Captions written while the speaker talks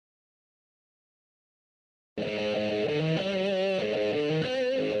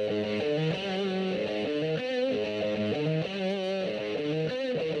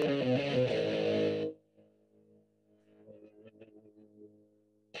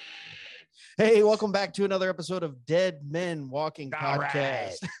Hey, welcome back to another episode of Dead Men Walking All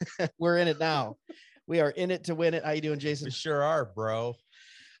Podcast. We're in it now. We are in it to win it. How you doing, Jason? We sure are, bro.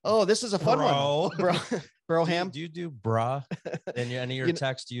 Oh, this is a fun one, bro. Broham. Do you do brah in any of your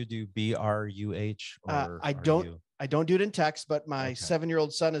text? Do you do BRUH? I don't do it in text, but my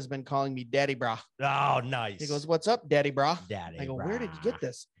 7-year-old son has been calling me Daddy Brah. Oh, nice. He goes, "What's up, Daddy Brah?" Daddy. I go, brah. "Where did you get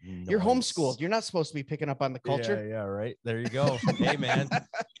this? Nice. You're homeschooled. You're not supposed to be picking up on the culture." Yeah, right. There you go. Hey, man.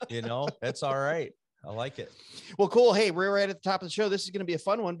 That's all right. I like it. Well, cool. Hey, we're right at the top of the show. This is going to be a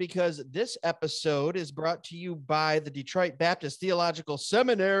fun one because this episode is brought to you by the Detroit Baptist Theological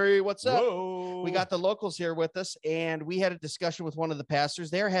Seminary. What's up? Whoa. We got the locals here with us, and we had a discussion with one of the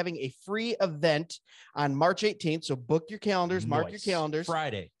pastors. They're having a free event on March 18th. So book your calendars, mark your calendars.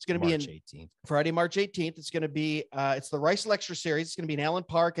 Friday. It's going to be March 18th. Friday, March 18th. It's going to be, it's the Rice Lecture Series. It's going to be in Allen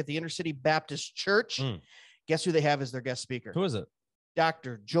Park at the Inner City Baptist Church. Guess who they have as their guest speaker? Who is it?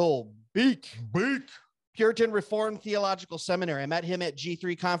 Dr. Joel Beek. Puritan Reformed Theological Seminary. I met him at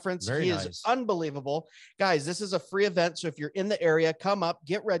G3 conference. Very he nice. is unbelievable. Guys, this is a free event. So if you're in the area, come up,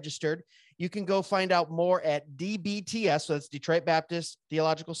 get registered. You can go find out more at DBTS. So that's Detroit Baptist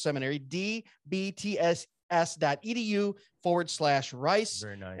Theological Seminary, dbtss.edu/Rice.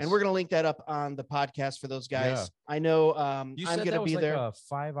 Very nice. And we're going to link that up on the podcast for those guys. Yeah. I know you I'm said going to be like there. A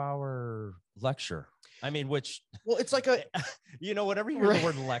 5-hour lecture. I mean, which, well, it's like a, whenever you hear the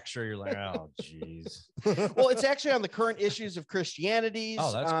word lecture, you're like, oh, geez. Well, it's actually on the current issues of Christianity.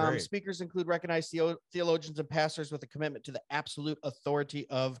 Oh, that's great. Speakers include recognized theologians and pastors with a commitment to the absolute authority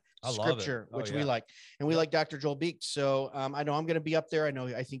of Scripture, which we like. And we like Dr. Joel Beek. So I know I'm going to be up there.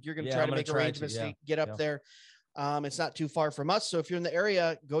 I think you're going to try to make arrangements to get up there. It's not too far from us. So if you're in the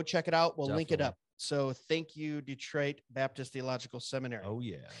area, go check it out. We'll link it up. So thank you, Detroit Baptist Theological Seminary. Oh,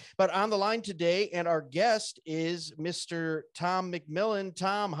 yeah. But on the line today, and our guest is Mr. Tom McMillin.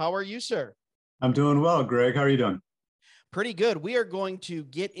 Tom, how are you, sir? I'm doing well, Greg. How are you doing? Pretty good. We are going to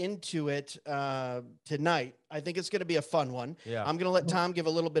get into it tonight. I think it's going to be a fun one. Yeah. I'm going to let Tom give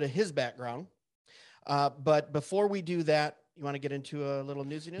a little bit of his background. But before we do that, you want to get into a little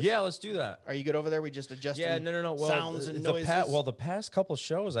newsy news? Yeah, let's do that. Are you good over there? We just adjusted. Yeah, no. Well, sounds and noises. The past couple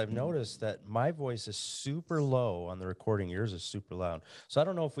shows, I've noticed that my voice is super low on the recording. Yours is super loud. So I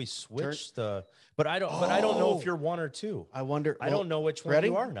don't know if we switched but I don't know if you're one or two. I wonder. I don't know which one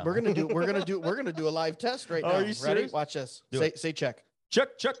you are now. We're gonna do a live test right now. Are you serious? Ready? Watch this. Say check. Check.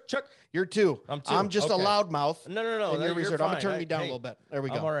 You're two. I'm two. I'm just a loudmouth. No. You're fine. I'm gonna turn me down a little bit. There we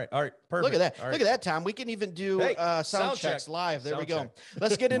go. I'm all right. All right. Perfect. Look at that. Look at that, Tom. We can even do sound checks live. There we go.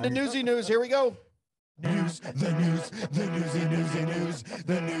 Let's get into newsy news. Here we go. News.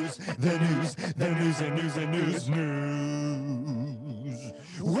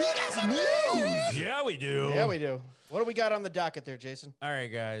 We got some news. Yeah, we do. Yeah, we do. What do we got on the docket there, Jason? All right,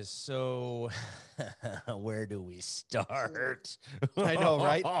 guys. So where do we start? I know,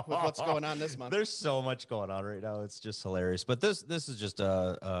 right? With what's going on this month. There's so much going on right now. It's just hilarious. But this is just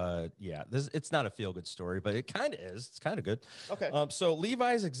it's not a feel-good story, but it kind of is. It's kind of good. Okay. So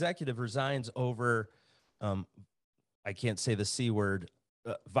Levi's executive resigns over I can't say the C word.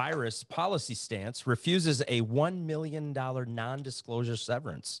 Virus policy stance, refuses a $1 million non-disclosure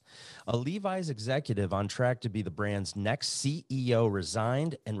severance. A Levi's executive on track to be the brand's next CEO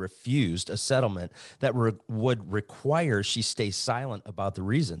resigned and refused a settlement that would require she stay silent about the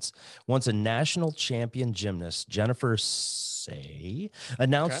reasons. Once a national champion gymnast, Jennifer Say,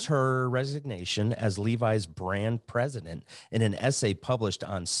 announced her resignation as Levi's brand president in an essay published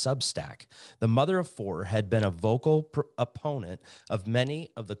on Substack. The mother of four had been a vocal opponent of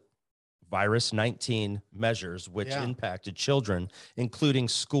many of the virus 19 measures which impacted children, including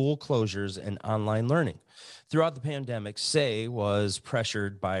school closures and online learning. Throughout the pandemic, Say was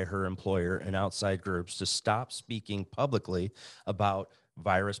pressured by her employer and outside groups to stop speaking publicly about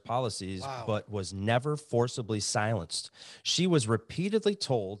virus policies, but was never forcibly silenced. She was repeatedly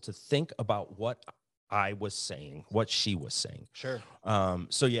told to think about what she was saying. Sure.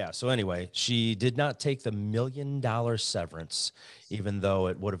 So anyway, she did not take the $1 million severance, even though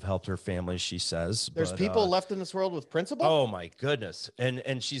it would have helped her family, she says. There's people left in this world with principle? Oh my goodness.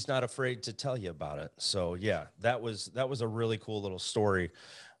 And she's not afraid to tell you about it. So yeah, that was a really cool little story.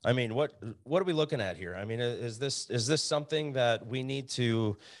 I mean, what are we looking at here? I mean, is this something that we need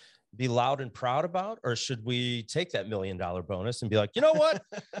to be loud and proud about, or should we take that $1 million bonus and be like, you know what?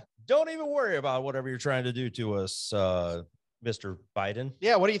 Don't even worry about whatever you're trying to do to us, Mr. Biden.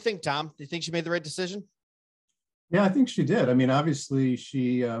 Yeah. What do you think, Tom? Do you think she made the right decision? Yeah, I think she did. I mean, obviously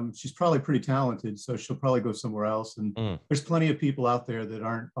she's probably pretty talented, so she'll probably go somewhere else. And there's plenty of people out there that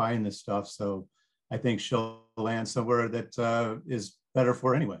aren't buying this stuff. So I think she'll land somewhere that is better for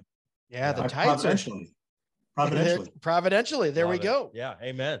her anyway. Yeah, the tides are providentially. There we go. Yeah,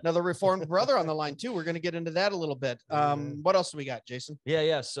 amen. Another Reformed brother on the line too. We're going to get into that a little bit. What else do we got, Jason?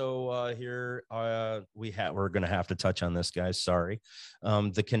 Yeah. So here we're going to have to touch on this, guys. Sorry.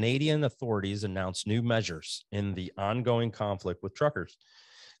 The Canadian authorities announced new measures in the ongoing conflict with truckers.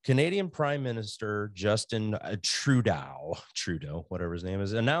 Canadian Prime Minister Justin Trudeau, whatever his name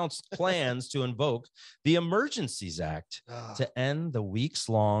is, announced plans to invoke the Emergencies Act to end the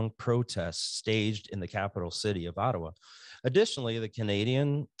weeks-long protests staged in the capital city of Ottawa. Additionally, the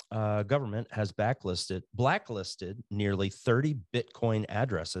Canadian government has blacklisted nearly 30 Bitcoin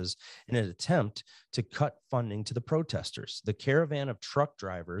addresses in an attempt to cut funding to the protesters. The caravan of truck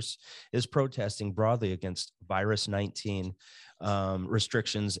drivers is protesting broadly against virus 19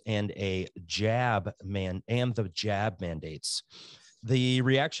 restrictions and the jab mandates. The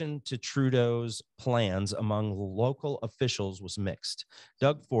reaction to Trudeau's plans among local officials was mixed.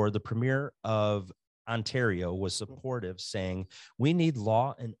 Doug Ford, the premier of Ontario, was supportive, saying, "We need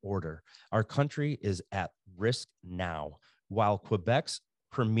law and order. Our country is at risk now." While Quebec's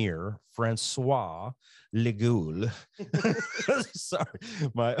Premier Francois Legault, sorry,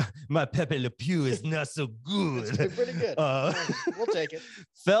 my Pepe Le Pew is not so good. It's pretty good. We'll take it.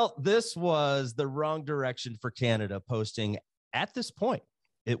 Felt this was the wrong direction for Canada, posting, "At this point,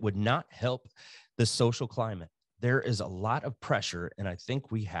 it would not help the social climate. There is a lot of pressure, and I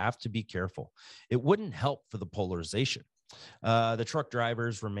think we have to be careful. It wouldn't help for the polarization." The truck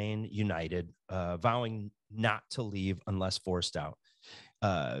drivers remain united, vowing not to leave unless forced out.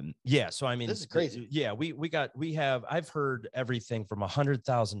 So I mean, this is crazy. Yeah, I've heard everything from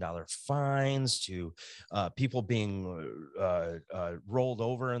 $100,000 fines to people being rolled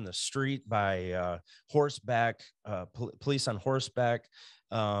over in the street by horseback police on horseback.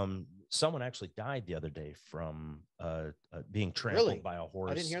 Someone actually died the other day from being trampled by a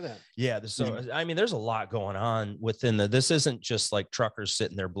horse. I didn't hear that. Yeah. So, I mean, there's a lot going on within this isn't just like truckers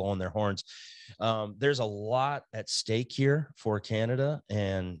sitting there blowing their horns. There's a lot at stake here for Canada.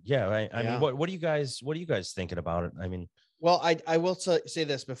 And I mean, what are you guys thinking about it? I mean, well, I will say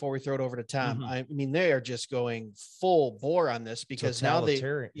this before we throw it over to Tom. I mean, they are just going full bore on this because now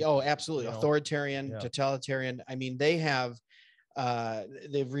absolutely. Authoritarian, totalitarian. I mean, they've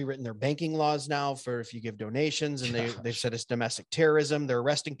rewritten their banking laws now for if you give donations, and they've said it's domestic terrorism. They're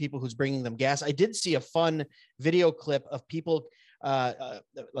arresting people who's bringing them gas. I did see a fun video clip of people,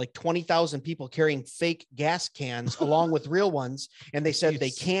 like 20,000 people carrying fake gas cans along with real ones. And they said, they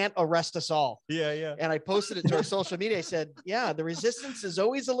can't arrest us all. Yeah. And I posted it to our social media. I said, the resistance is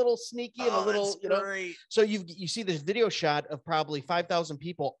always a little sneaky and a little, so you see this video shot of probably 5,000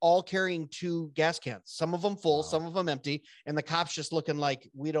 people all carrying 2 gas cans, some of them full, some of them empty. And the cops just looking like,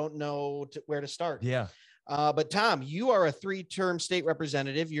 we don't know where to start. Yeah. But Tom, you are a 3-term state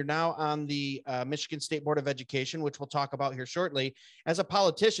representative. You're now on the Michigan State Board of Education, which we'll talk about here shortly. As a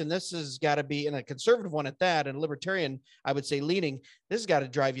politician, this has got to be, and a conservative one at that, and a libertarian, I would say, leaning, this has got to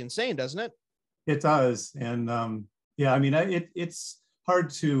drive you insane, doesn't it? It does. And I mean, it's hard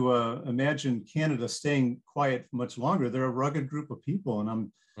to imagine Canada staying quiet for much longer. They're a rugged group of people, and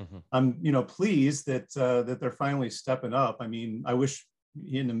I'm pleased that they're finally stepping up. I mean, I wish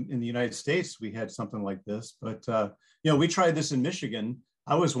in the United States we had something like this, but we tried this in Michigan.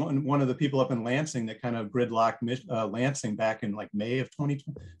 I was one of the people up in Lansing that kind of gridlocked Lansing back in like May of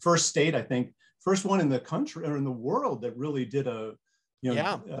 2020. First state, I think, first one in the country or in the world that really did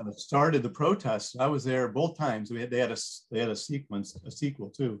started the protests. I was there both times. They had a sequel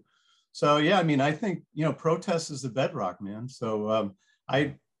too. So I mean, I think protest is the bedrock, man. So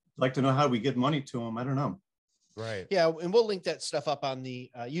I'd like to know how we get money to them. I don't know. Right. Yeah, and we'll link that stuff up on the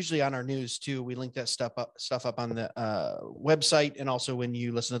usually on our news too. We link that stuff up on the website, and also when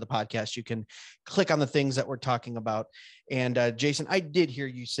you listen to the podcast, you can click on the things that we're talking about. And Jason, I did hear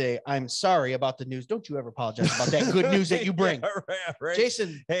you say, "I'm sorry about the news." Don't you ever apologize about that good news that you bring, right.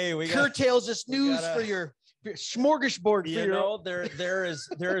 Jason. Hey, we curtails this news for your smorgasbord.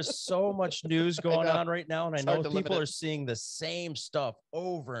 There is so much news going on right now, and I know people are seeing the same stuff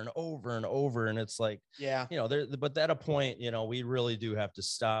over and over and over, and it's like, but at a point, we really do have to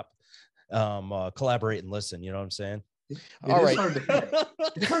stop, collaborate and listen. You know what I'm saying? It's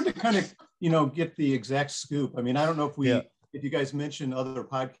hard to kind of get the exact scoop. I mean, I don't know if you guys mentioned other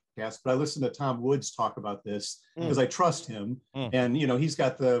podcasts, but I listened to Tom Woods talk about this because I trust him. And, he's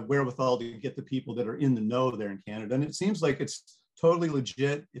got the wherewithal to get the people that are in the know there in Canada. And it seems like it's totally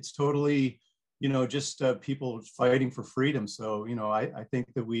legit. It's totally, just people fighting for freedom. So, I think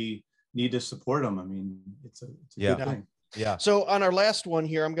that we need to support them. I mean, it's a good thing. Yeah. So on our last one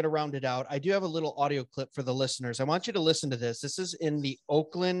here, I'm going to round it out. I do have a little audio clip for the listeners. I want you to listen to this. This is in the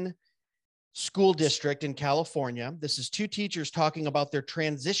Oakland school district in California. This is two teachers talking about their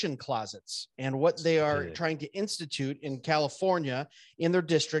transition closets and what they are trying to institute in California in their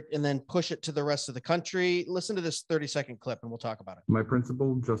district and then push it to the rest of the country. Listen to this 30-second clip and we'll talk about it. My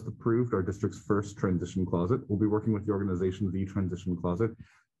principal just approved our district's first transition closet. We'll be working with the organization, The Transition Closet,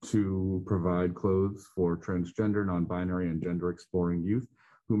 to provide clothes for transgender, non-binary, and gender exploring youth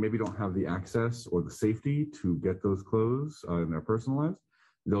who maybe don't have the access or the safety to get those clothes in their personal lives.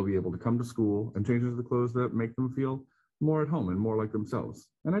 They'll be able to come to school and change into the clothes that make them feel more at home and more like themselves.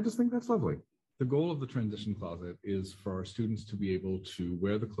 And I just think that's lovely. The goal of the transition closet is for our students to be able to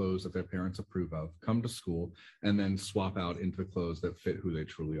wear the clothes that their parents approve of, come to school, and then swap out into the clothes that fit who they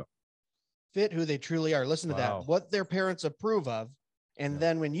truly are. Fit who they truly are. Listen to that. What their parents approve of. And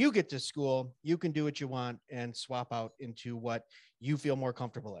then when you get to school, you can do what you want and swap out into what you feel more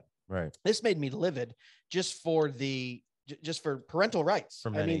comfortable in. Right. This made me livid just for parental rights.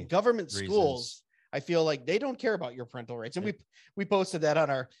 I mean, government schools, I feel like they don't care about your parental rights. And we posted that on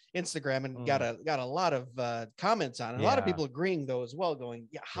our Instagram and got a lot of comments on it. A lot of people agreeing though as well, going,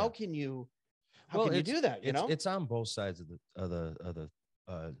 how can you do that? You know, it's on both sides of the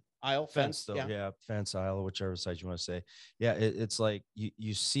aisle fence though. Fence, aisle, whichever side you want to say. Yeah. It's like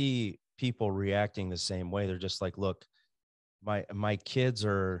you see people reacting the same way. They're just like, look, my kids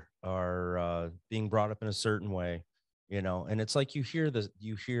are being brought up in a certain way, you know, and it's like you hear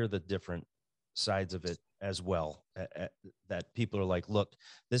the different sides of it as well, that people are like, look,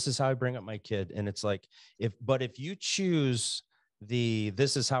 this is how I bring up my kid. And it's like, if you choose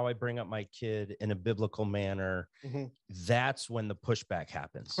this is how I bring up my kid in a biblical manner, that's when the pushback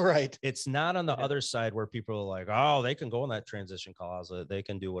happens. Right. It's not on the other side where people are like, oh, they can go in that transition closet, they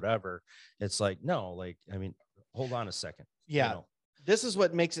can do whatever. It's like, no, like, I mean, hold on a second. Yeah. You know? This is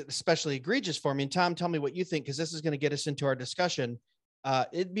what makes it especially egregious for me. And Tom, tell me what you think, because this is going to get us into our discussion.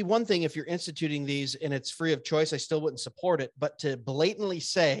 It'd be one thing if you're instituting these and it's free of choice, I still wouldn't support it, but to blatantly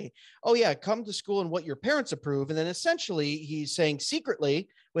say, oh yeah, come to school and what your parents approve. And then essentially he's saying secretly,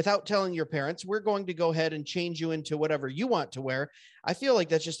 without telling your parents, we're going to go ahead and change you into whatever you want to wear. I feel like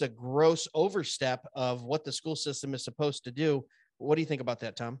that's just a gross overstep of what the school system is supposed to do. What do you think about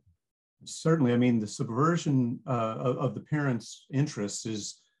that, Tom? Certainly. I mean, the subversion of the parents' interests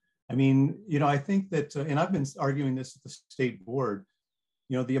is, I mean, you know, I think that, and I've been arguing this at the state board,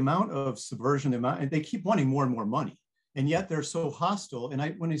 you know, the amount of subversion, and they keep wanting more and more money, and yet they're so hostile. And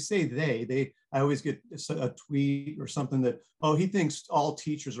when I say I always get a tweet or something that, oh, he thinks all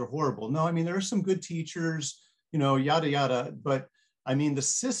teachers are horrible. No, I mean, there are some good teachers, you know, yada, yada. But I mean, the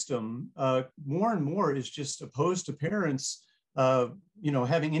system more and more is just opposed to parents, you know,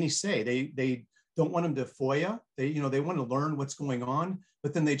 having any say. They don't want them to FOIA. They want to learn what's going on,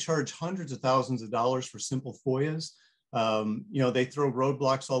 but then they charge hundreds of thousands of dollars for simple FOIAs. You know, they throw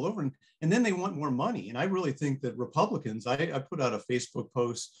roadblocks all over, and then they want more money. And I really think that Republicans, I put out a Facebook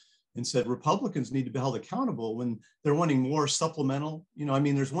post and said Republicans need to be held accountable when they're wanting more supplemental. You know, I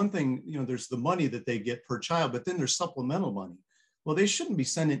mean, there's one thing, you know, there's the money that they get per child, but then there's supplemental money. Well, they shouldn't be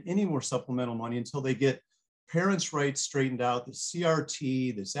sending any more supplemental money until they get parents' rights straightened out, the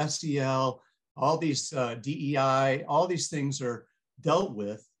CRT, this SEL, all these DEI, all these things are dealt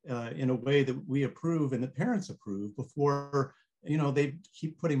with in a way that we approve and the parents approve before, you know, they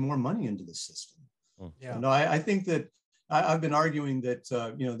keep putting more money into the system. Yeah. No, I think that I've been arguing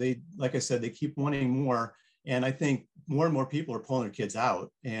that, you know, they, like I said, they keep wanting more. And I think more and more people are pulling their kids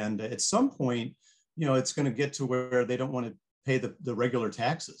out. And at some point, you know, it's going to get to where they don't want to pay the regular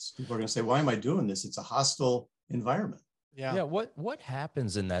taxes. People are going to say, why am I doing this? It's a hostile environment. Yeah. Yeah. What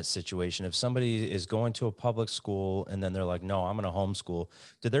happens in that situation if somebody is going to a public school and then they're like, no, I'm going to homeschool?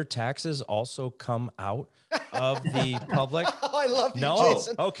 Do their taxes also come out of the public? Oh, I love you, no.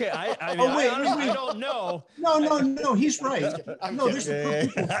 Jason. Okay. I mean, I don't know. No, he's right. No,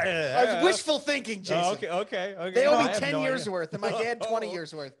 there's wishful thinking, Jason. Oh, okay. They owe me 10 years worth, and my dad 20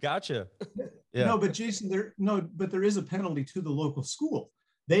 years worth. Gotcha. Yeah. No, but Jason, there is a penalty to the local school.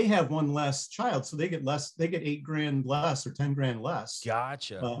 They have one less child, so they get less. They get $8,000 less or $10,000 less.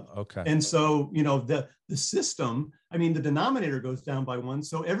 Gotcha. Okay. And so, you know, the system. I mean, the denominator goes down by one,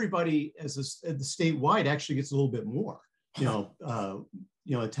 so everybody at the statewide actually gets a little bit more. You know,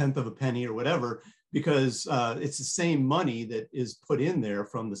 a tenth of a penny or whatever, because it's the same money that is put in there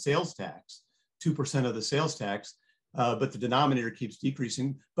from the sales tax, 2% of the sales tax, but the denominator keeps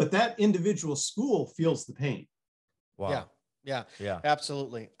decreasing. But that individual school feels the pain. Wow. Yeah,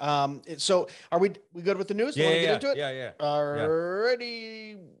 absolutely. So are we good with the news? Yeah, Get into it? Yeah.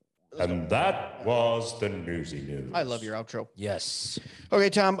 Alrighty. And that was the Newsy News. I love your outro. Yes. Okay,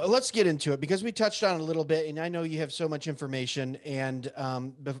 Tom, let's get into it because we touched on it a little bit, and I know you have so much information. And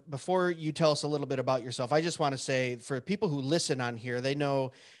before you tell us a little bit about yourself, I just want to say for people who listen on here, they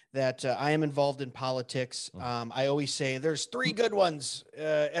know that I am involved in politics. I always say there's 3 good ones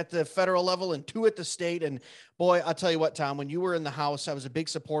at the federal level and 2 at the state. And boy, I'll tell you what, Tom, when you were in the House, I was a big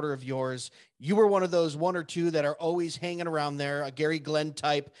supporter of yours. You were one of those 1 or 2 that are always hanging around there, a Gary Glenn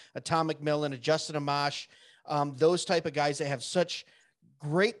type, a Tom McMillin, a Justin Amash, those type of guys that have such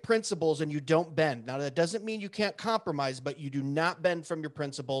great principles and you don't bend. Now, that doesn't mean you can't compromise, but you do not bend from your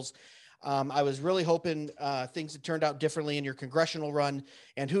principles. I was really hoping things had turned out differently in your congressional run,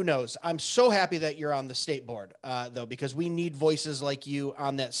 and who knows? I'm so happy that you're on the state board, though, because we need voices like you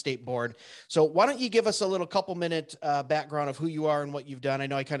on that state board. So why don't you give us a little couple-minute background of who you are and what you've done? I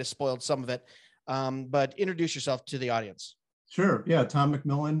know I kind of spoiled some of it, but introduce yourself to the audience. Sure. Yeah, Tom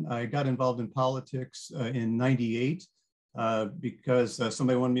McMillin. I got involved in politics in '98 because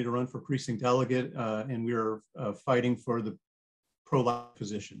somebody wanted me to run for precinct delegate, and we were fighting for the pro-life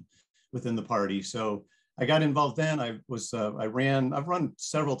position within the party. So I got involved then. I've run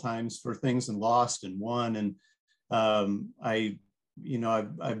several times for things and lost and won. And I've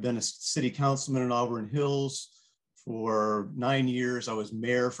been a city councilman in Auburn Hills for 9 years. I was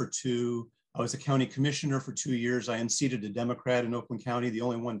mayor for 2. I was a county commissioner for 2 years. I unseated a Democrat in Oakland County, the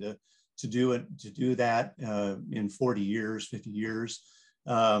only one to do that in 50 years.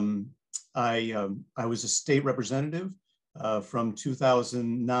 I was a state representative from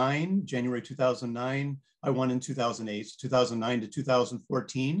 2009, January 2009. I won in 2008, 2009 to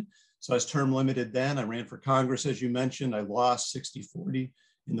 2014. So I was term limited then. I ran for Congress, as you mentioned. I lost 60-40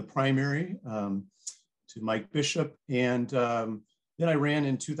 in the primary to Mike Bishop. And then I ran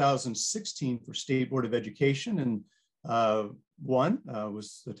in 2016 for State Board of Education and won,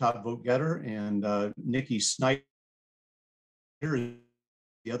 was the top vote getter. And Nikki Snyder,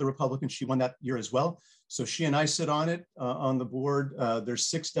 the other Republican, she won that year as well. So she and I sit on it, on the board. There's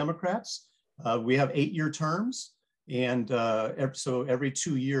 6 Democrats. We have 8-year terms. And so every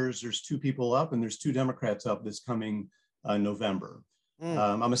 2 years, there's 2 people up, and there's 2 Democrats up this coming November.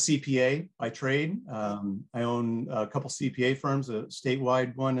 I'm a CPA by trade. I own a couple CPA firms, a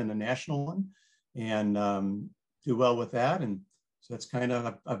statewide one and a national one, and do well with that. And so that's kind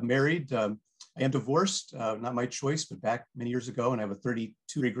of, I've married. I am divorced, not my choice, but back many years ago, and I have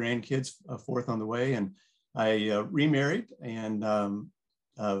 32 grandkids, a 4th on the way. And I remarried, and I'm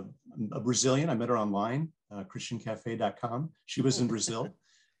a Brazilian. I met her online, christiancafe.com. She was in Brazil.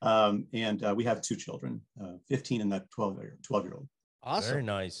 And we have 2 children, 15 and that 12-year-old. Awesome. Very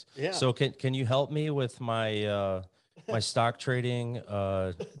nice. Yeah. So can you help me with my my stock trading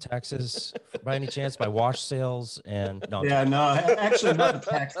taxes by any chance? My wash sales and no. Yeah, no, actually not a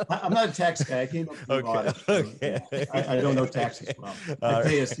tax. I'm not a tax guy. I came up with audit. Okay. I don't know taxes well. I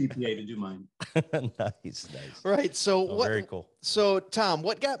pay a CPA to do mine. Nice. Right. So what? Very cool. So Tom,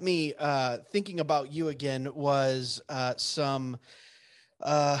 what got me thinking about you again was some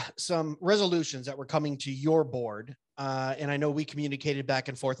resolutions that were coming to your board. And I know we communicated back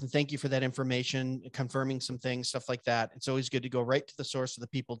and forth, and thank you for that information, confirming some things, stuff like that. It's always good to go right to the source of the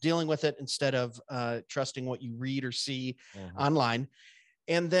people dealing with it instead of trusting what you read or see online.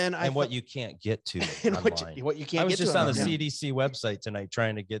 And then what you can't get to and online. what you can't. I was get just to on the online. CDC website tonight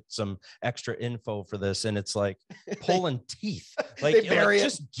trying to get some extra info for this, and it's like pulling teeth. Like,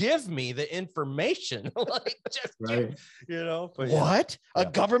 just give me the information. Like, just right. But what? A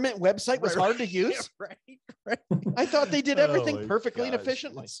government website was hard to use? Right. I thought they did everything perfectly and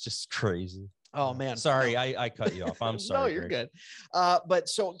efficiently. It's just crazy. Oh man. Sorry, I cut you off. I'm sorry. No, you're good. But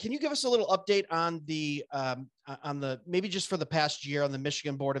so can you give us a little update on the maybe just for the past year on the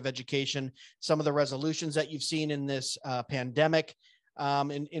Michigan Board of Education, some of the resolutions that you've seen in this pandemic,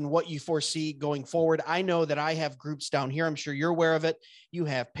 and what you foresee going forward? I know that I have groups down here. I'm sure you're aware of it. You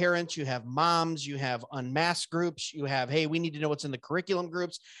have parents, you have moms, you have unmasked groups, you have, hey, we need to know what's in the curriculum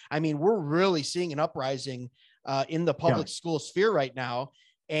groups. I mean, we're really seeing an uprising in the public school sphere right now.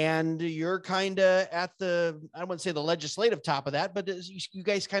 And you're kind of at I wouldn't say the legislative top of that, but you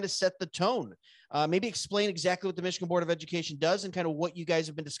guys kind of set the tone. Maybe explain exactly what the Michigan Board of Education does and kind of what you guys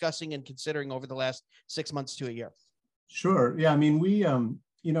have been discussing and considering over the last 6 months to a year. Sure. Yeah. I mean,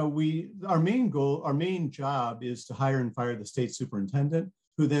 our main job is to hire and fire the state superintendent,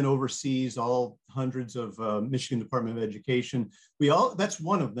 who then oversees all hundreds of Michigan Department of Education. That's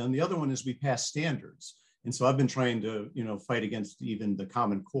one of them. The other one is we pass standards. And so I've been trying to, fight against even the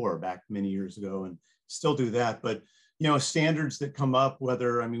Common Core back many years ago and still do that. But, standards that come up,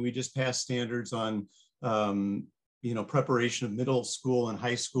 we just passed standards on preparation of middle school and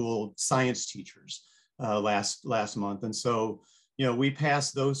high school science teachers last month. And so, we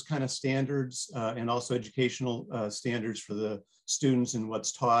passed those kind of standards and also educational standards for the students and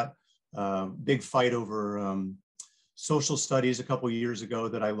what's taught. Big fight over social studies a couple of years ago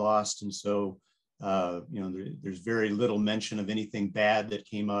that I lost. And so, there's very little mention of anything bad that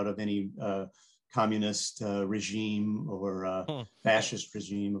came out of any communist regime or fascist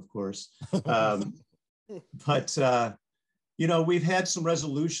regime, of course. But we've had some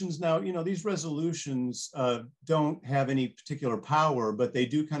resolutions now. These resolutions don't have any particular power, but they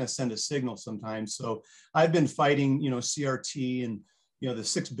do kind of send a signal sometimes. So I've been fighting, CRT and, the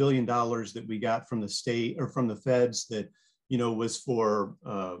 $6 billion that we got from the state or from the feds that, was for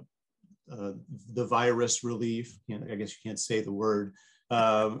the virus relief. I guess you can't say the word.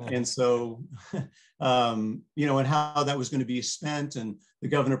 And so, and how that was going to be spent, and the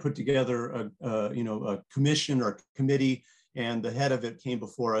governor put together a commission or committee, and the head of it came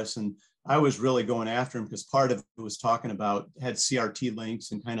before us, and I was really going after him because part of it was talking about, had CRT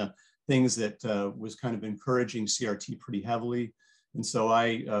links and kind of things that was kind of encouraging CRT pretty heavily. And so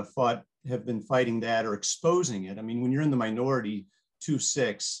I have been fighting that or exposing it. I mean, when you're in the minority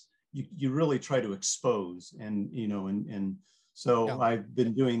 2-6, you really try to expose, and so yeah. I've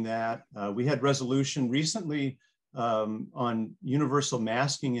been doing that. We had resolution recently on universal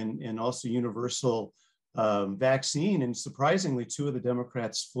masking and also universal vaccine. And surprisingly, 2 of the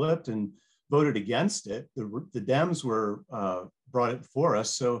Democrats flipped and voted against it. The Dems brought it before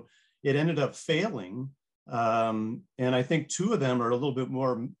us. So it ended up failing. And I think 2 of them are a little bit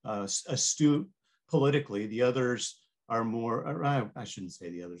more astute politically. The others are more, I shouldn't say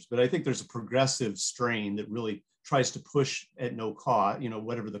the others, but I think there's a progressive strain that really tries to push at no cost,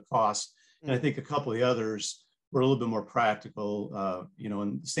 whatever the cost. And I think a couple of the others were a little bit more practical,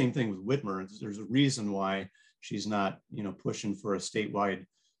 and the same thing with Whitmer. There's a reason why she's not, pushing for a statewide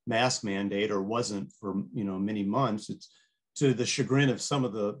mask mandate, or wasn't for, many months. It's to the chagrin of some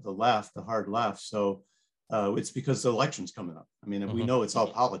of the left, the hard left. So it's because the election's coming up. I mean, we know it's all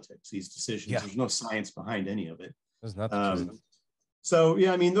politics, these decisions. Yeah. There's no science behind any of it. That's not the truth. So,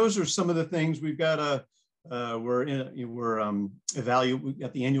 yeah, I mean, those are some of the things we've got we're we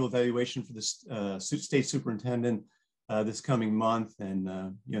got the annual evaluation for the state superintendent this coming month,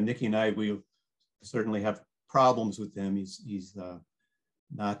 and Nikki and I, we certainly have problems with him. He's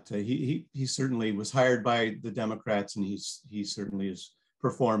not he certainly was hired by the Democrats, and he certainly is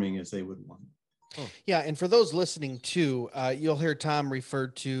performing as they would want. Yeah, and for those listening too, you'll hear Tom refer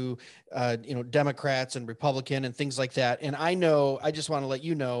to Democrats and Republican and things like that. And I just want to let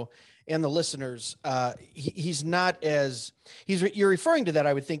you know, and the listeners, he's not as you're referring to that,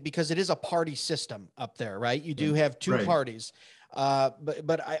 I would think, because it is a party system up there, right? You do have 2 parties.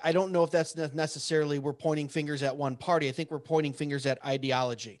 But I don't know if that's necessarily we're pointing fingers at one party. I think we're pointing fingers at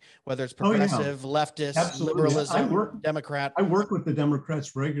ideology, whether it's progressive, leftist, absolutely. liberalism, Democrat. I work with the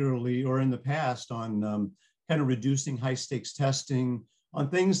Democrats regularly, or in the past, on kind of reducing high stakes testing, on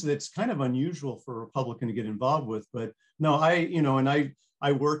things that's kind of unusual for a Republican to get involved with. But no,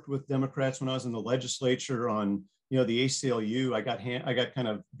 I worked with Democrats when I was in the legislature on the ACLU. I got kind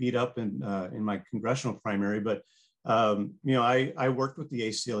of beat up in my congressional primary, but I worked with the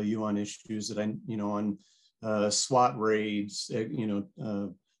ACLU on issues that on SWAT raids,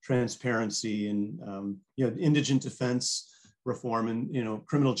 transparency, and indigent defense reform, and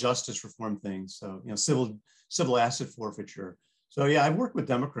criminal justice reform things. So civil asset forfeiture. So yeah, I've worked with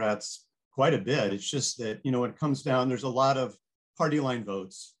Democrats quite a bit. It's just that when it comes down, there's a lot of party line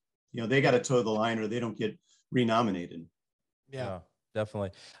votes. They got to toe the line, or they don't get renominated. Yeah,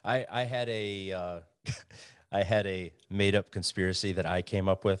 definitely. I had a I had a made up conspiracy that I came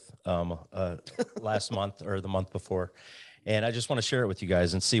up with last month or the month before. And I just want to share it with you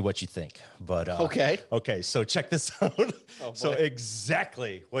guys and see what you think. But okay. So check this out. So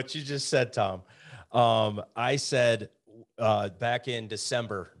exactly what you just said, Tom. I said back in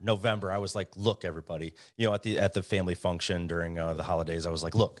November, I was like, look, everybody, at the family function during the holidays, I was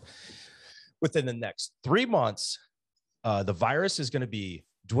like, look, within the next 3 months, the virus is going to be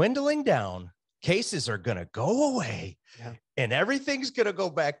dwindling down. Cases are going to go away, and everything's going to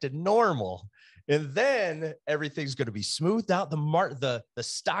go back to normal. And then everything's going to be smoothed out. The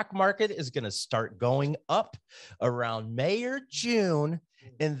stock market is going to start going up around May or June.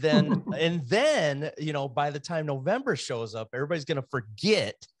 And then, by the time November shows up, everybody's going to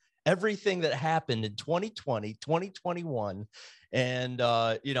forget everything that happened in 2020, 2021. and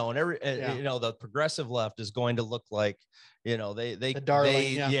the progressive left is going to look like, they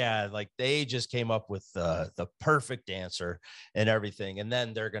just came up with the perfect answer and everything, and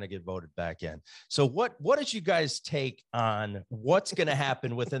then they're going to get voted back in. So what did you guys take on what's going to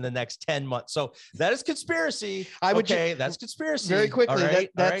happen within the next 10 months? So that is conspiracy. That's conspiracy. Very quickly. All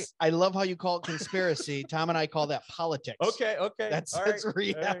right. I love how you call it conspiracy. Tom and I call that politics. Okay. That's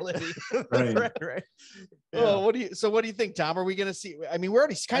reality. Right. Yeah. Oh, what do you think, Tom? Are we going to see? I mean, we're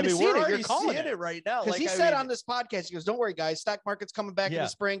already kind of seeing it. You're calling it right now. Because he said on this podcast, he goes, "Don't worry, guys. Stock market's coming back in the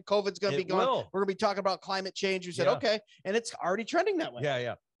spring. COVID's going to be gone. We're going to be talking about climate change." We said, okay. And it's already trending that way.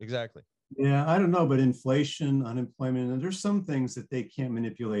 Yeah, exactly. Yeah, I don't know, but inflation, unemployment, and there's some things that they can't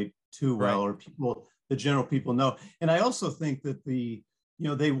manipulate too well, or the general people know. And I also think that they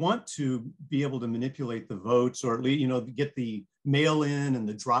want to be able to manipulate the votes, or at least, get the mail in and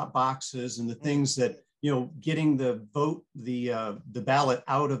the drop boxes and the things that, getting the vote, the ballot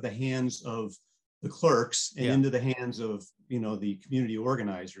out of the hands of the clerks and into the hands of, the community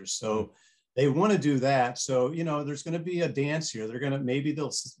organizers. So they want to do that. So, there's going to be a dance here. Maybe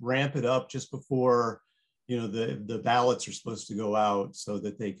they'll ramp it up just before, the ballots are supposed to go out, so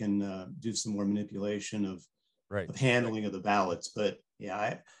that they can do some more manipulation of handling of the ballots. But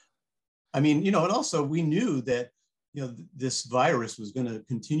yeah, I mean, and also we knew that, this virus was going to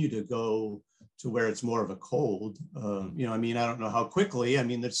continue to go to where it's more of a cold. I mean, I don't know how quickly. I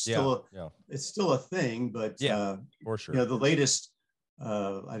mean, there's still it's still a thing, but for sure. The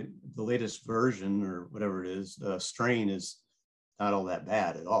latest version, or whatever it is, strain, is not all that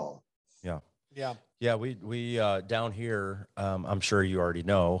bad at all. Yeah. We down here, I'm sure you already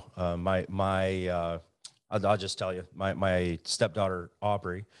know, I'll just tell you, my stepdaughter,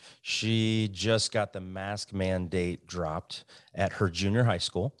 Aubrey, she just got the mask mandate dropped at her junior high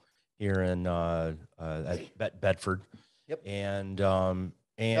school here in at Bedford. Yep. And that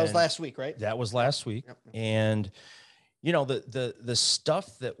was last week, right? That was last week. Yep. And, the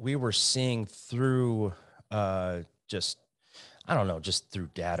stuff that we were seeing through just through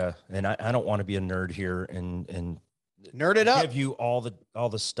data, and I don't want to be a nerd here and nerd it up, give you all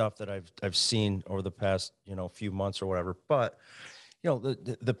the stuff that I've seen over the past, few months or whatever. But,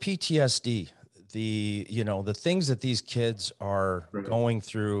 the PTSD, the things that these kids are going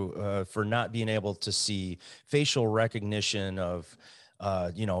through for not being able to see facial recognition of,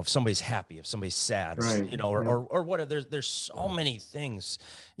 if somebody's happy, if somebody's sad, or whatever. There's so many things,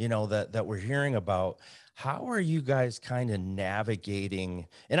 that we're hearing about. How are you guys kind of navigating?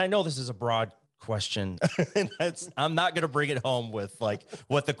 And I know this is a broad question, and I'm not going to bring it home with like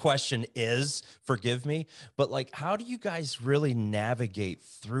what the question is, forgive me, but like, how do you guys really navigate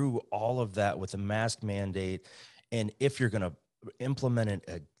through all of that with a mask mandate? And if you're going to implement it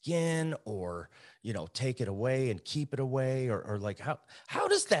again, or, take it away and keep it away, or like, how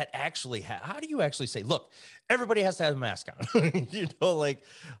does that actually how do you actually say, look, everybody has to have a mask on? like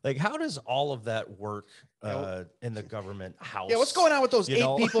how does all of that work in the government house? Yeah, what's going on with those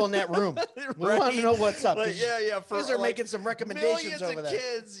 8 people in that room? We want to know what's up. For they're making some recommendations over there.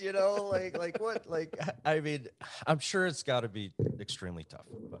 Kids, like what? Like, I mean, I'm sure it's got to be extremely tough.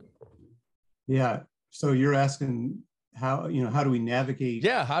 But. Yeah. So you're asking how do we navigate?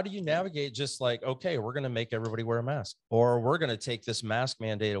 Yeah. How do you navigate? Just like, okay, we're going to make everybody wear a mask, or we're going to take this mask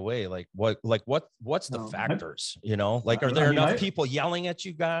mandate away. What's the factors, are there enough people yelling at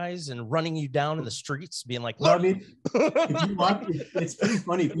you guys and running you down in the streets being like, look? Well, I mean, if you watch, it's pretty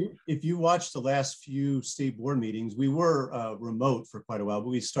funny. If you watch the last few state board meetings, we were remote for quite a while, but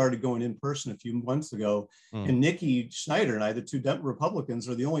we started going in person a few months ago. And Nikki Schneider and I, the 2 Republicans,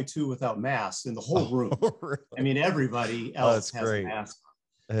 are the only 2 without masks in the whole room. Really? I mean, everybody else has a mask.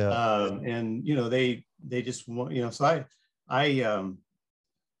 Yeah. And they just want, so I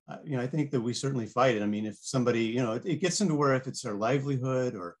think that we certainly fight it. I mean, if somebody, it gets into where if it's their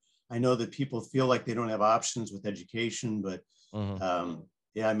livelihood, or I know that people feel like they don't have options with education, but I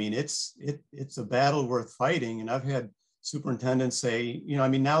mean, it's a battle worth fighting. And I've had superintendents say, I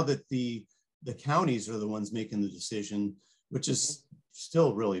mean, now that the counties are the ones making the decision, which is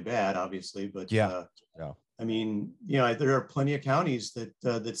still really bad, obviously, but I mean, there are plenty of counties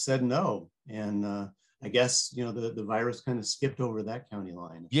that said no, and I guess the virus kind of skipped over that county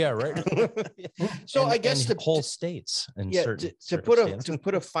line. Yeah, right. So I guess the whole states and to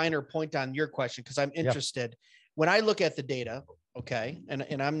put a finer point on your question, because I'm interested. When I look at the data, okay,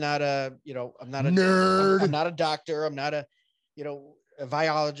 and I'm not a nerd. I'm not a doctor. I'm not a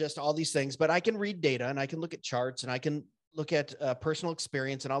biologist. All these things, but I can read data and I can look at charts and I can look at personal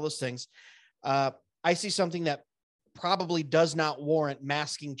experience and all those things. I see something that probably does not warrant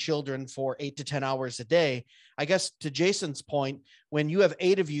masking children for 8 to 10 hours a day. I guess to Jason's point, when you have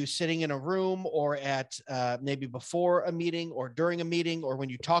 8 of you sitting in a room or at maybe before a meeting or during a meeting, or when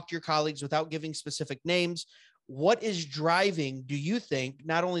you talk to your colleagues without giving specific names, what is driving, do you think,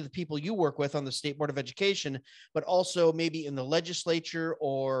 not only the people you work with on the State Board of Education, but also maybe in the legislature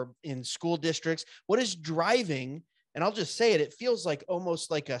or in school districts, what is driving, and I'll just say it, it feels like almost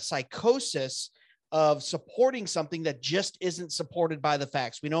like a psychosis of supporting something that just isn't supported by the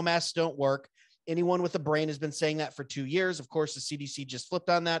facts. We know masks don't work. Anyone with a brain has been saying that for 2 years. Of course, the CDC just flipped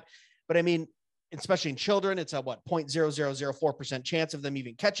on that. But I mean, especially in children, it's a what, 0.0004% chance of them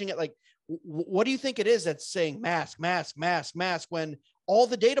even catching it. Like, what do you think it is that's saying mask, mask, mask, mask, when all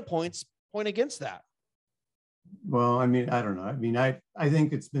the data points point against that? Well, I mean, I don't know. I mean, I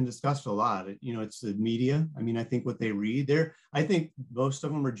think it's been discussed a lot. You know, it's the media. I mean, I think what they read there, I think most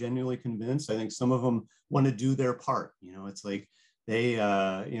of them are genuinely convinced. I think some of them want to do their part. You know, it's like they,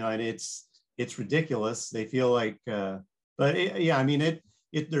 you know, and it's ridiculous. They feel like, yeah, I mean,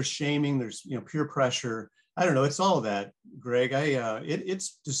 there's shaming, there's, you know, peer pressure. I don't know. It's all of that, Greg.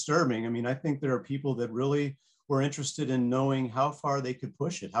 It's disturbing. I mean, I think there are people that really were interested in knowing how far they could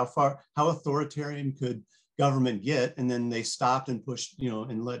push it, how authoritarian could government get, and then they stopped and pushed, you know,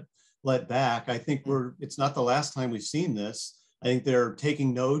 and let back. I think it's not the last time we've seen this. I think they're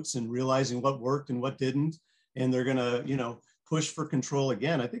taking notes and realizing what worked and what didn't, and they're gonna, you know, push for control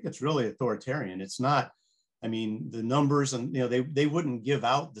again. I think it's really authoritarian. It's not, I mean, the numbers, and, you know, they wouldn't give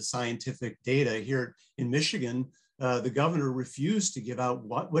out the scientific data here in Michigan. The governor refused to give out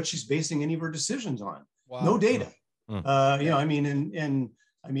what she's basing any of her decisions on. Wow. No data. You know, I mean, and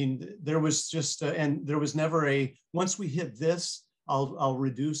I mean, there was just, and there was never a, once we hit this, I'll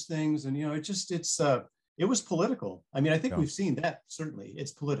reduce things. And, you know, it was political. I mean, I think we've seen that, certainly.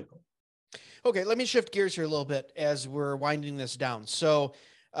 It's political. Okay, let me shift gears here a little bit as we're winding this down. So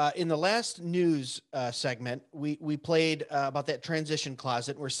in the last news segment, we played about that transition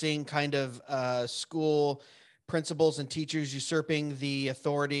closet. We're seeing kind of school principals and teachers usurping the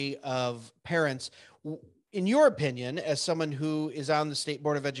authority of parents. In your opinion, as someone who is on the State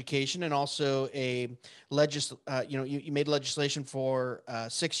Board of Education and also you know, you made legislation for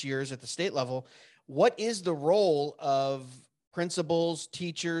 6 years at the state level, what is the role of principals,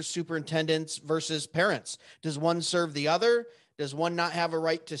 teachers, superintendents versus parents? Does one serve the other? Does one not have a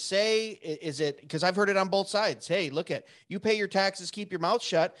right to say? Is it, because I've heard it on both sides. Hey, look at, you pay your taxes, keep your mouth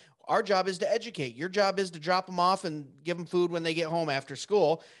shut. Our job is to educate. Your job is to drop them off and give them food when they get home after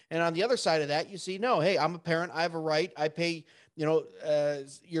school. And on the other side of that, you see, no, hey, I'm a parent. I have a right. I pay, you know,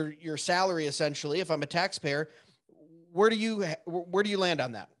 your salary essentially. If I'm a taxpayer, where do you land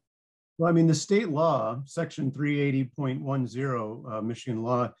on that? Well, I mean, the state law, section 380.10, Michigan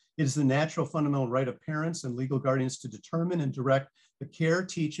law, is the natural fundamental right of parents and legal guardians to determine and direct the care,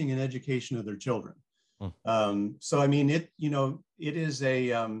 teaching, and education of their children. So, I mean, it is a,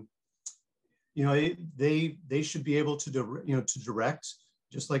 you know, they should be able to, to direct,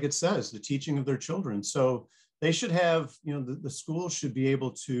 just like it says, the teaching of their children. So they should have, you know, the schools should be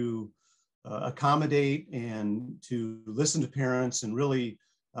able to accommodate and to listen to parents and really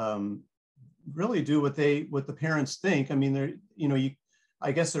do what the parents think. I mean, there, you know,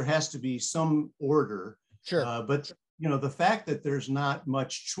 I guess there has to be some order. Sure. But, you know, the fact that there's not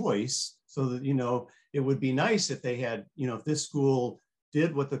much choice, so that, you know, it would be nice if they had, you know, if this school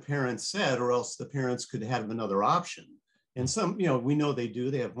did what the parents said, or else the parents could have another option. And some, you know, we know they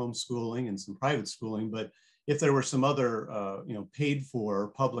do, they have homeschooling and some private schooling, but if there were some other, you know, paid for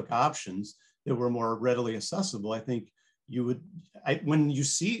public options that were more readily accessible, I think you would, when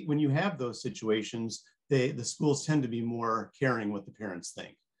you have those situations, the schools tend to be more caring what the parents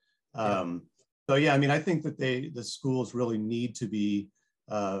think. So yeah, I mean, I think that the schools really need to be,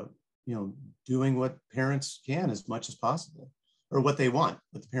 you know, doing what parents can as much as possible, or what they want,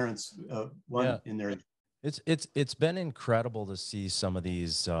 what the parents want in their. It's been incredible to see some of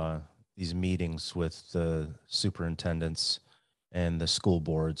these meetings with the superintendents and the school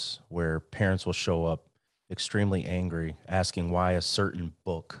boards, where parents will show up extremely angry, asking why a certain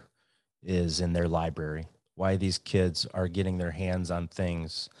book is in their library, why these kids are getting their hands on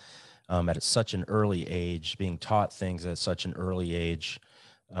things at such an early age, being taught things at such an early age.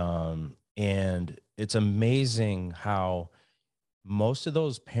 And it's amazing how most of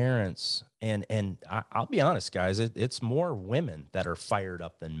those parents, and I'll be honest, guys, it's more women that are fired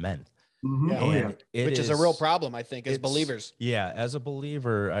up than men. Mm-hmm. Which is a real problem, I think, as believers. Yeah, as a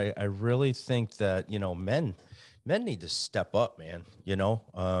believer, I really think that, you know, men men need to step up, man.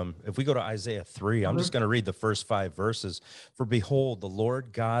 If we go to Isaiah 3, I'm just going to read the first 5 verses. For behold, the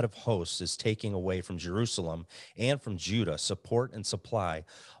Lord God of hosts is taking away from Jerusalem and from Judah support and supply,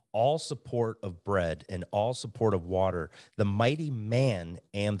 all support of bread and all support of water, the mighty man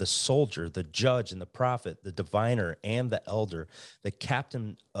and the soldier, the judge and the prophet, the diviner and the elder, the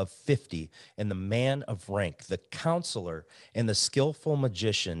captain of 50 and the man of rank, the counselor and the skillful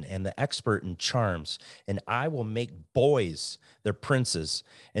magician and the expert in charms. And I will make boys their princes,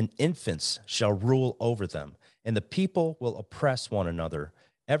 and infants shall rule over them. And the people will oppress one another,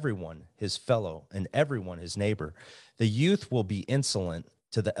 everyone his fellow and everyone his neighbor. The youth will be insolent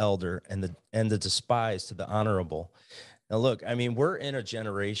to the elder, and the despised to the honorable. Now, look, I mean, we're in a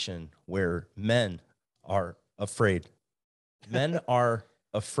generation where men are afraid. Men are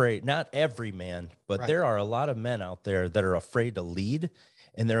afraid. Not every man, but there are a lot of men out there that are afraid to lead,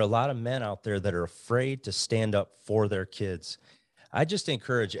 and there are a lot of men out there that are afraid to stand up for their kids. I just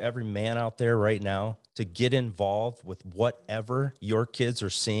encourage every man out there right now to get involved with whatever your kids are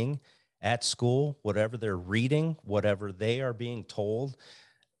seeing at school, whatever they're reading, whatever they are being told,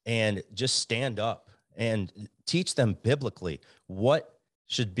 and just stand up and teach them biblically what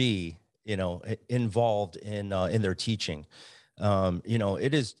should be, involved in their teaching.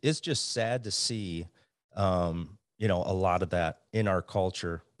 It's just sad to see, a lot of that in our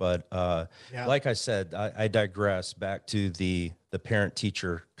culture. But like I said, I digress back to the parent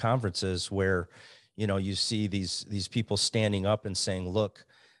teacher conferences where, you see these people standing up and saying, look,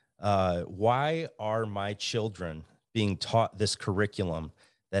 why are my children being taught this curriculum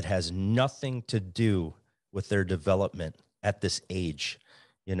that has nothing to do with their development at this age?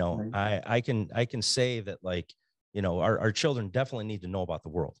 I can say that, like, our children definitely need to know about the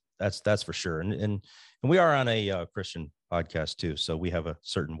world. That's for sure. And we are on a Christian podcast too, so we have a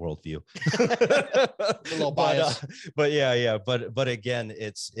certain worldview. A little bias. But yeah. But again,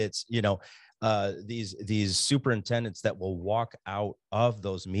 it's these superintendents that will walk out of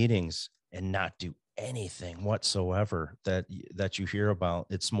those meetings and not do anything whatsoever that you hear about.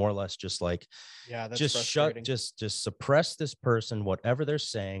 It's more or less just like, that's just suppress this person, whatever they're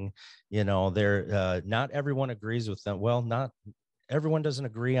saying. They're not everyone agrees with them. Well, not everyone doesn't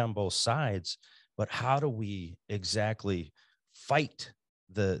agree on both sides, but how do we exactly fight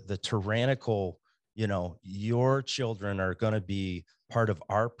the tyrannical, your children are going to be part of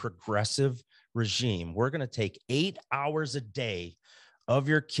our progressive regime. We're going to take 8 hours a day of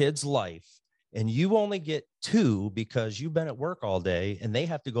your kid's life, and you only get 2 because you've been at work all day and they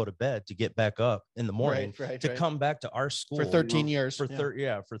have to go to bed to get back up in the morning to come back to our school for 13 years. For 13,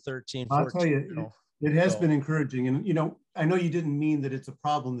 14. I'll tell you, it has been encouraging. And, I know you didn't mean that it's a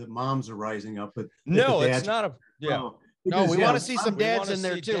problem that moms are rising up, but no, it's not a, no, we want to see some dads in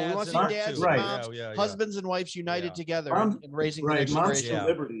there too. We want to see dads, moms, yeah. husbands and wives united together and raising the next Moms generation. for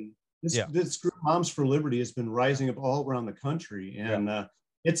Liberty. This group, Moms for Liberty, has been rising up all around the country, and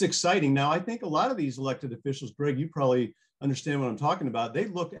it's exciting. Now, I think a lot of these elected officials, Greg, you probably understand what I'm talking about. They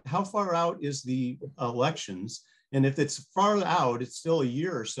look at how far out is the elections, and if it's far out, it's still a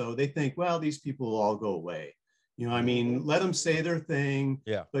year or so. They think, well, these people will all go away. I mean, let them say their thing.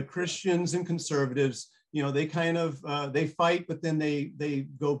 Yeah. But Christians and conservatives, they kind of they fight, but then they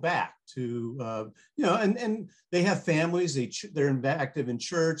go back to and they have families. They're active in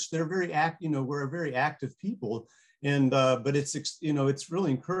church. They're very active. We're a very active people, and but it's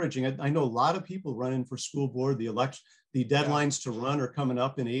really encouraging. I know a lot of people running for school board. The deadlines to run are coming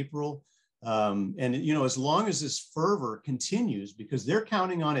up in April, and as long as this fervor continues, because they're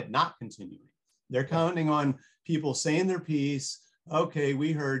counting on it not continuing. They're counting on people saying their piece. Okay,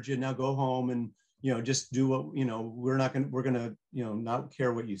 we heard you. Now go home and just do what we're going to not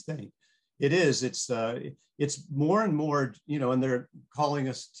care what you think. It's more and more and they're calling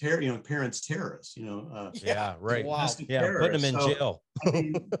us parents terrorists. Yeah, right. Wow. Yeah, putting them in jail.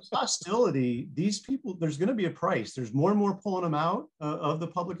 Hostility. These people. There's going to be a price. There's more and more pulling them out of the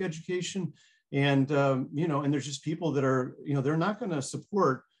public education, and and there's just people that are they're not going to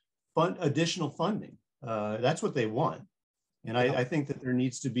support additional funding. That's what they want. And I think that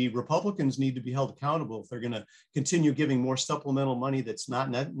Republicans need to be held accountable if they're going to continue giving more supplemental money that's not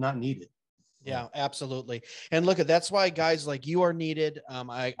needed. Yeah, absolutely. And look, that's why guys like you are needed.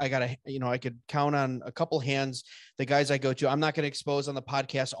 I gotta, I could count on a couple hands, the guys I go to. I'm not going to expose on the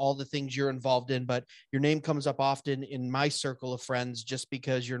podcast all the things you're involved in, but your name comes up often in my circle of friends just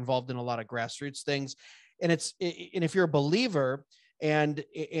because you're involved in a lot of grassroots things. And if you're a believer, and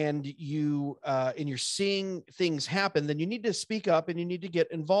you're seeing things happen, then you need to speak up and you need to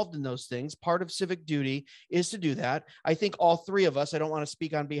get involved in those things. Part of civic duty is to do that. I think all three of us, I don't want to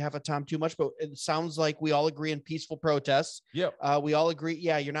speak on behalf of Tom too much, but it sounds like we all agree in peaceful protests. Yep. We all agree.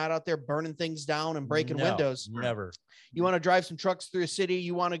 Yeah. You're not out there burning things down and breaking windows. Never. You want to drive some trucks through a city.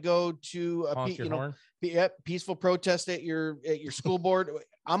 You want to go to a peaceful protest at your school board.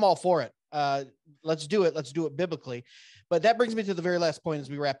 I'm all for it. Let's do it. Let's do it biblically. But that brings me to the very last point as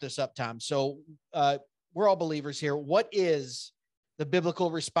we wrap this up, Tom. So we're all believers here. What is the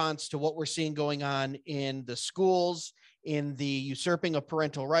biblical response to what we're seeing going on in the schools, in the usurping of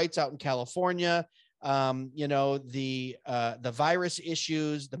parental rights out in California? The virus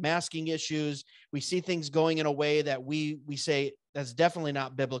issues, the masking issues. We see things going in a way that we say that's definitely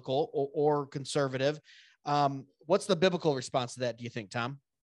not biblical or conservative. What's the biblical response to that, do you think, Tom?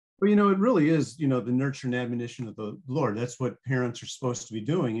 Well, it really is, the nurture and admonition of the Lord. That's what parents are supposed to be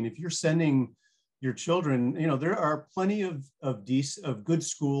doing. And if you're sending your children, there are plenty of good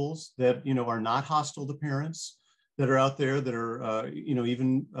schools that, are not hostile to parents, that are out there, that are,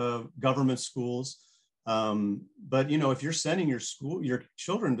 even government schools. But, if you're sending your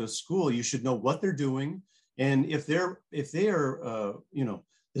children to school, you should know what they're doing. And if they are,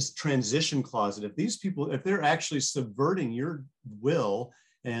 this transition closet, if they're actually subverting your will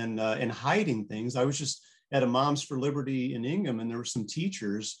and hiding things. I was just at a Moms for Liberty in Ingham, and there were some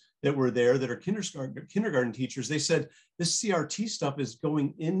teachers that were there that are kindergarten teachers. They said, this CRT stuff is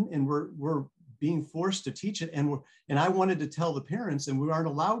going in and we're being forced to teach it. And I wanted to tell the parents, and we aren't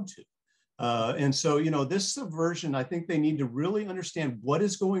allowed to. And so, this subversion, I think they need to really understand what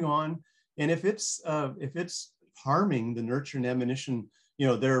is going on. And if it's harming the nurture and admonition,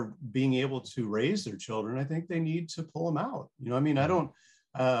 they're being able to raise their children, I think they need to pull them out. I don't,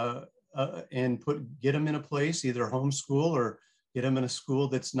 and get them in a place, either homeschool or get them in a school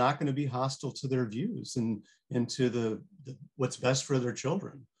that's not going to be hostile to their views and to the what's best for their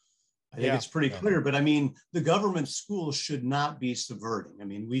children. I think it's pretty clear, but the government schools should not be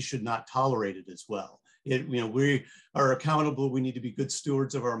subverting. We should not tolerate it as well. We are accountable. We need to be good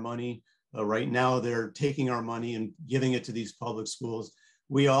stewards of our money. Right now, they're taking our money and giving it to these public schools.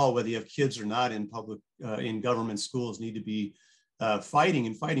 We all, whether you have kids or not in government schools, need to be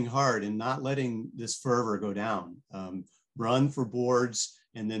fighting hard and not letting this fervor go down. Run for boards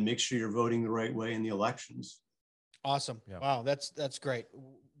and then make sure you're voting the right way in the elections. Awesome. Yeah. Wow. That's great.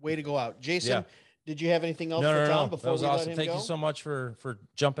 Way to go out. Jason, did you have anything else for Tom before we let him go? Thank you so much for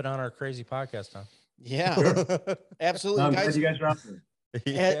jumping on our crazy podcast, Tom. Yeah, absolutely. I'm guys, glad you guys are out there.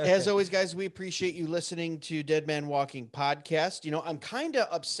 As always, guys, we appreciate you listening to Dead Man Walking podcast. I'm kind of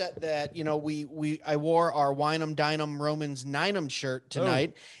upset that, I wore our Winum Dinum Romans Ninum shirt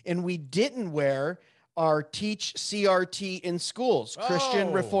tonight, and we didn't wear our Teach CRT in Schools,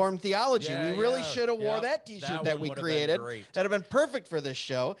 Christian Reformed Theology. We really should have wore that t-shirt that we created. That'd have been perfect for this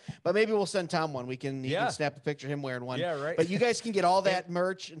show, but maybe we'll send Tom one. He can snap a picture of him wearing one. Yeah, right. But you guys can get all that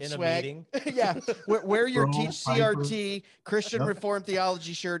merch and swag. Wear your Teach CRT Christian Reformed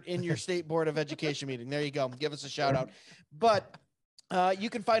Theology shirt in your State Board of Education meeting. There you go. Give us a shout out. But you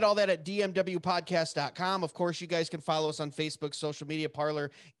can find all that at dmwpodcast.com. Of course, you guys can follow us on Facebook, social media,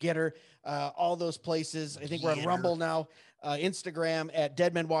 Parler, Getter, all those places. I think we're on Rumble now, Instagram at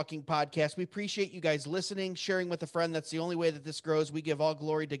Dead Men Walking Podcast. We appreciate you guys listening, sharing with a friend. That's the only way that this grows. We give all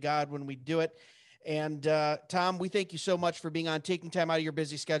glory to God when we do it. And Tom, we thank you so much for being on, taking time out of your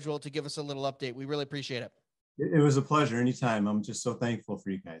busy schedule to give us a little update. We really appreciate it. It was a pleasure. Anytime. I'm just so thankful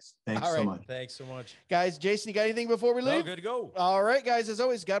for you guys. Thanks so much. Thanks so much. Guys, Jason, you got anything before we leave? No, good to go. All right, guys, as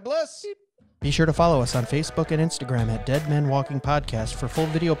always, God bless. Be sure to follow us on Facebook and Instagram at Dead Men Walking Podcast for full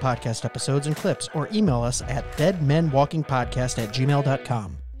video podcast episodes and clips, or email us at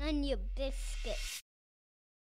deadmenwalkingpodcast@gmail.com.